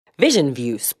Vision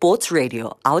View Sports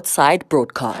Radio outside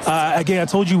broadcast. Again, I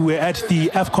told you we're at the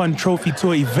AFCON Trophy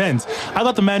Tour event. I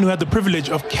got the man who had the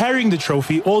privilege of carrying the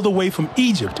trophy all the way from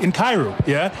Egypt, in Cairo,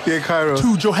 Yeah, Cairo.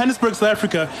 to Johannesburg, South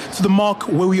Africa, to the marc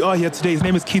where we are here today. His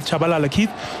name is Keith Tshabalala.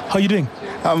 Keith, how are you doing?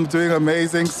 I'm doing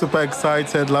amazing, super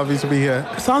excited, lovely to be here.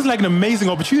 Sounds like an amazing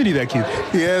opportunity there, Keith.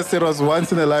 Yes, it was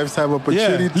once in a lifetime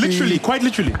opportunity. Yeah, literally, quite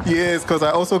literally. Yes, because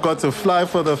I also got to fly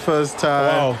for the first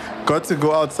time. Wow. Got to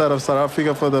go outside of South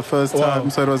Africa for the first time,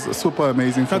 so it was super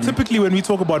amazing for Now, me. typically when we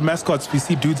talk about mascots, we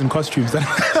see dudes in costumes. When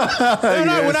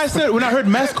I heard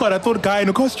mascot, I thought a guy in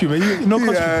a costume. No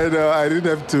costume. Yeah, no, I didn't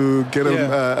have to get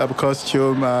a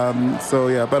costume.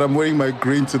 But I'm wearing my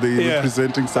green today,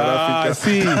 representing South Africa. I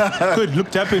see. Good, look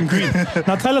dapper in green.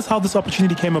 Now tell us how this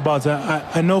opportunity came about.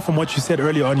 I know from what you said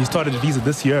earlier on, you started at Visa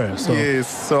this year. So yes,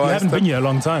 so you haven't been here a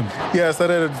long time. Yeah, I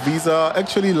started at Visa.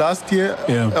 Actually, last year,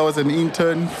 I was an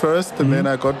intern first, and then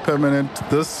I got permanent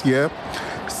this year.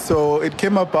 So it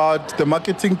came about, the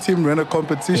marketing team ran a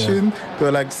competition. They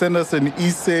were like, send us an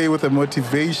essay with a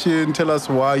motivation, tell us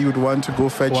why you'd want to go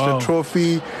fetch the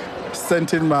trophy.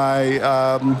 Sent in my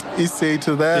essay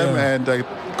to them, and I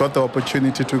got the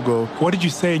opportunity to go. What did you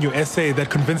say in your essay that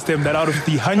convinced them that out of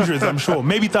the hundreds, I'm sure,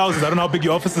 maybe thousands, I don't know how big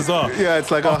your offices are. Yeah,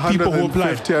 it's like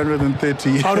 150,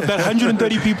 130. Out of that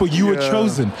 130 people, you were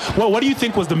chosen. Well, what do you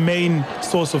think was the main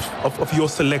source of your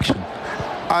selection?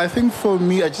 I think for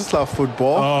me, I just love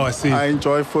football. Oh, I see. I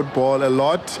enjoy football a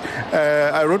lot.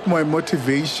 I wrote my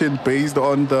motivation based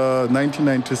on the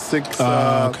 1996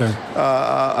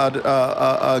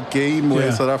 game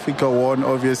where South Africa won,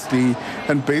 obviously.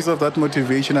 And based on that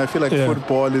motivation, I feel like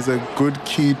football is a good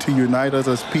key to unite us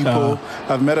as people.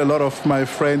 I've met a lot of my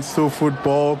friends through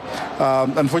football.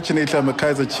 Unfortunately, I'm a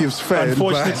Kaizer Chiefs fan.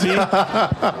 Unfortunately.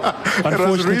 It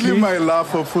was really my love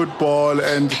for football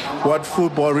and what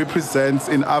football represents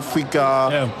in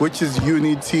Africa, which is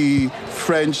unity,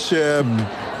 friendship.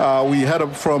 We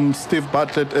heard from Steve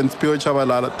Bartlett and Spiro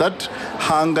Tshabalala, that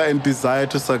hunger and desire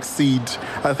to succeed.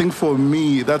 I think for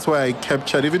me, that's why I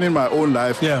captured, even in my own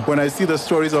life, when I see the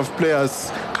stories of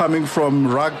players coming from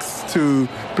rucks to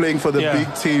playing for the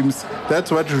big teams, that's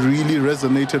what really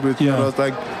resonated with me. I was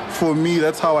like, for me,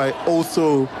 that's how I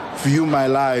also view my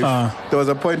life. There was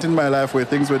a point in my life where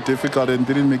things were difficult and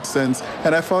didn't make sense,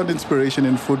 and I found inspiration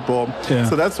in football.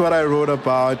 So that's what I wrote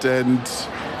about, and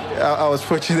I was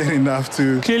fortunate enough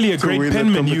to clearly a great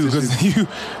penman, because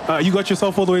you got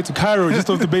yourself all the way to Cairo just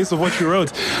off the base of what you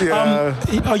wrote.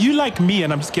 Are you like me,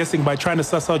 and I'm just guessing by trying to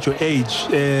suss out your age,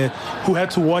 who had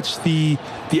to watch the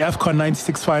AFCON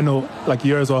 96 final like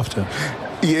years after?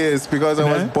 Yes, because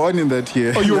I was born in that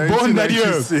year. Oh, you were born that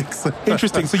year.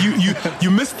 Interesting. So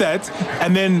you missed that,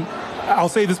 and then I'll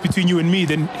say this between you and me,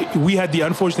 then we had the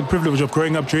unfortunate privilege of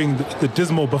growing up during the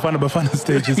dismal Bafana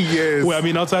stages. Where, I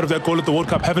mean, outside of that goal at the World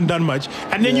Cup, haven't done much.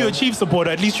 And then you achieved support.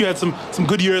 At least you had some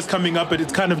good years coming up, but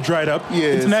it's kind of dried up.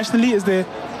 Internationally, is there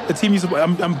a team you support?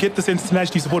 I'm get the sense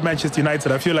internationally you support Manchester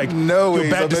United. I feel like your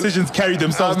bad decisions carry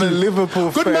themselves. I'm a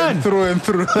Liverpool fan through and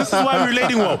through. This is why we're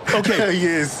relating well. Okay.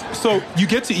 Yes. So you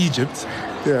get to Egypt.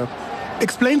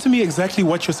 Explain to me exactly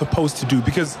what you're supposed to do,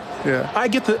 because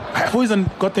I've always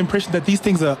got the impression that these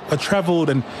things are traveled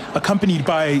and accompanied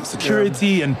by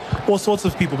security and all sorts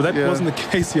of people, but that wasn't the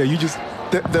case here. You just...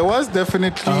 There was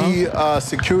definitely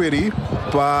security,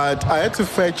 but I had to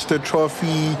fetch the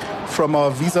trophy from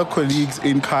our Visa colleagues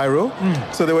in Cairo.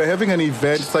 So they were having an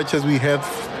event such as we have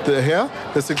here.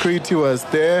 The security was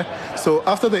there. So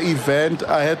after the event,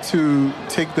 I had to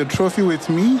take the trophy with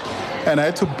me, and I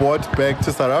had to board back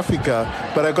to South Africa.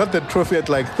 But I got the trophy at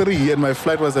like 3, and my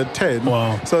flight was at 10.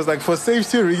 Wow. So I was like, for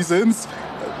safety reasons,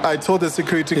 I told the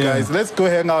security guys, let's go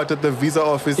hang out at the visa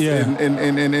office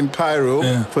in Cairo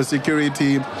for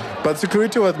security. But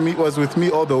security was with me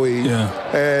all the way.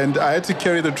 And I had to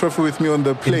carry the trophy with me on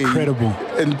the plane. Incredible.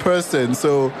 In person,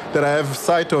 so that I have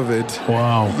sight of it.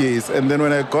 Wow. Yes. And then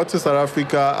when I got to South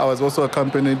Africa, I was also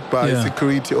accompanied by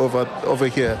security over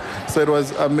here. So it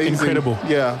was amazing. Incredible.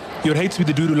 Yeah. You'd hate to be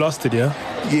the dude who lost it, yeah?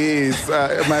 Yes.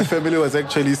 My family was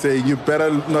actually saying, you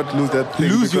better not lose that thing.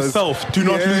 Lose yourself. Do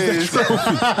not lose that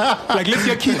trophy. Like, let's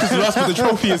get Keith is lost, but the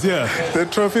trophy is here. The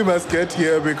trophy must get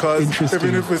here, because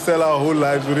even if we sell our whole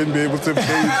lives, we didn't be able to pay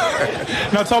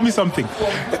it. Now, tell me something.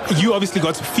 You obviously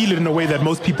got to feel it in a way that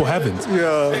most people haven't.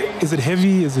 Is it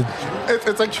heavy? Is it...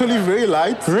 It's actually very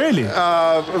light. Really?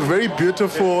 Very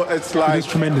beautiful. It's like... It's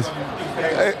tremendous.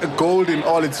 Gold in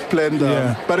all its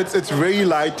splendor, but it's very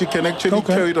light. You can actually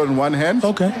carry it on one hand.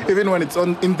 Even when it's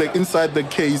inside the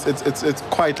case, it's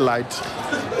quite light.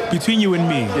 Between you and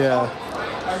me,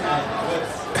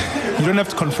 you don't have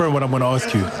to confirm what I'm going to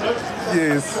ask you.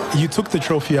 Yes. You took the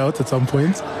trophy out at some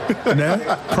point,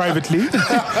 privately.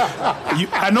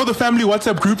 I know the family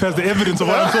WhatsApp group has the evidence of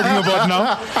what I'm talking about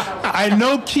now. I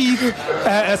know Keith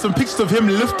has some pictures of him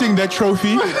lifting that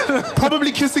trophy,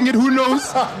 probably kissing it, who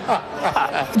knows?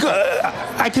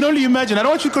 I can only imagine. I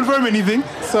don't want you to confirm anything.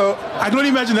 So I can only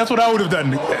imagine that's what I would have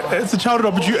done. It's a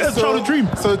childhood opportunity. It's a childhood dream.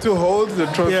 So to hold the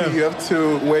trophy, you have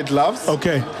to wear gloves.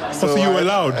 Okay. So you were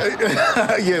allowed?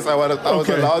 Yes, I was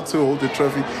allowed to hold the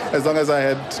trophy as long as I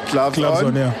had gloves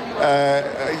on.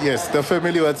 Yes, the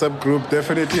family WhatsApp group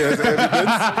definitely has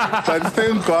evidence. But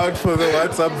thank God for the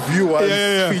WhatsApp viewers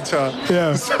feature.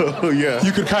 Yeah. So, yeah.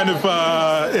 You could kind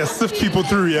of sift people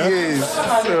through, Yes.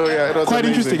 So, it was quite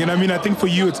amazing. interesting. And I mean, I think for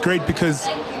you it's great because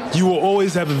you will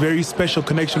always have a very special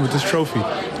connection with this trophy.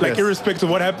 Like, irrespective of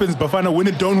what happens, Bafana win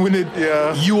it, don't win it,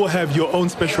 you will have your own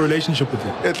special relationship with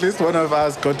it. At least one of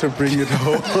us got to bring it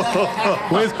home.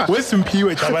 Where's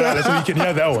Simpiwe Tshabalala so we can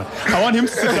hear that one? I want him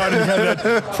to sit down and hear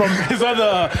that from his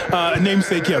other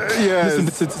namesake here. Yes.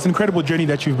 Listen, it's an incredible journey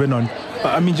that you've been on.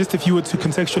 I mean, just if you were to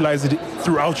contextualize it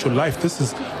throughout your life, this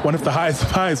is one of the highest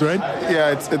of highs, right?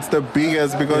 Yeah, it's the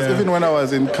biggest because even when I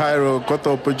was in Cairo, got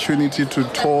the opportunity to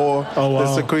tour.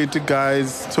 The security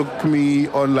guys took me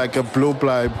on like a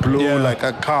blow-by-blow like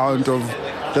account of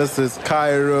this is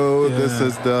Cairo, this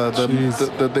is the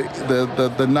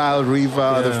Nile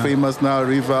River, the famous Nile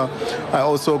River. I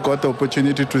also got the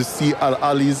opportunity to see Al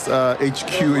Ali's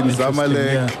HQ in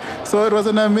Zamalek. So it was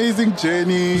an amazing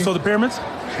journey. You saw the pyramids?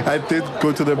 I did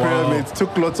go to the pyramids,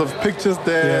 took lots of pictures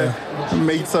there,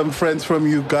 made some friends from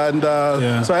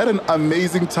Uganda. So I had an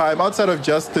amazing time. Outside of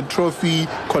just the trophy,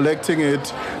 collecting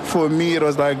it, for me it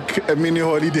was like a mini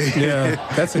holiday. Yeah,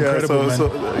 that's incredible,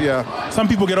 man. Some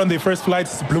people get on their first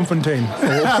flights to Bloemfontein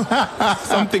or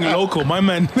something local. My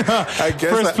man, I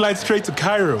guess first flight straight to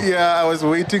Cairo. Yeah, I was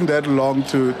waiting that long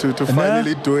to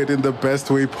finally do it in the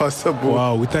best way possible.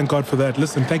 Wow, we thank God for that.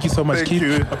 Listen, thank you so much, Keith.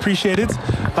 You. Appreciate it.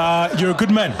 You're a good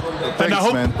man. Thanks, and I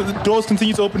hope the doors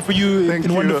continue to open for you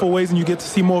in wonderful ways, and you get to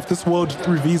see more of this world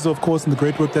through Visa, of course, and the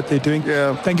great work that they're doing.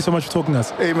 Yeah. Thank you so much for talking to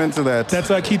us. Amen to that. That's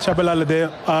Keith Tshabalala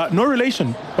there. No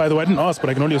relation, by the way. I didn't ask,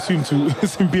 but I can only assume to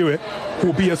Simpiwe, who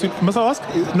will be a... Must I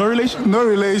ask? No relation? No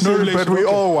relation, but we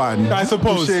all one. I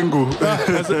suppose.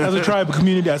 As a tribe, a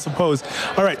community, I suppose.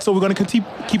 All right, so we're going to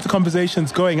keep the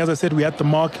conversations going. As I said, we're at the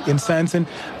Marc in Sandton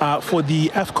for the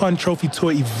AFCON Trophy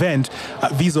Tour event.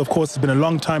 Visa, of course, has been a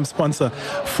long-time sponsor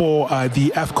for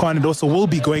the AFCON and also will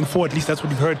be going forward. At least that's what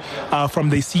we've heard from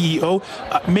the CEO.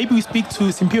 Maybe we speak to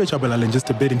Simpiwe Tshabalala in just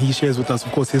a bit, and he shares with us,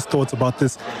 of course, his thoughts about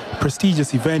this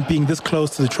prestigious event being this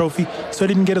close to the trophy. So it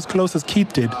didn't get as close as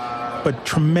Keith did, but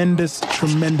tremendous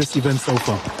event so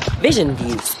far. Vision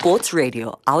View Sports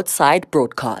Radio Outside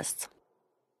Broadcasts.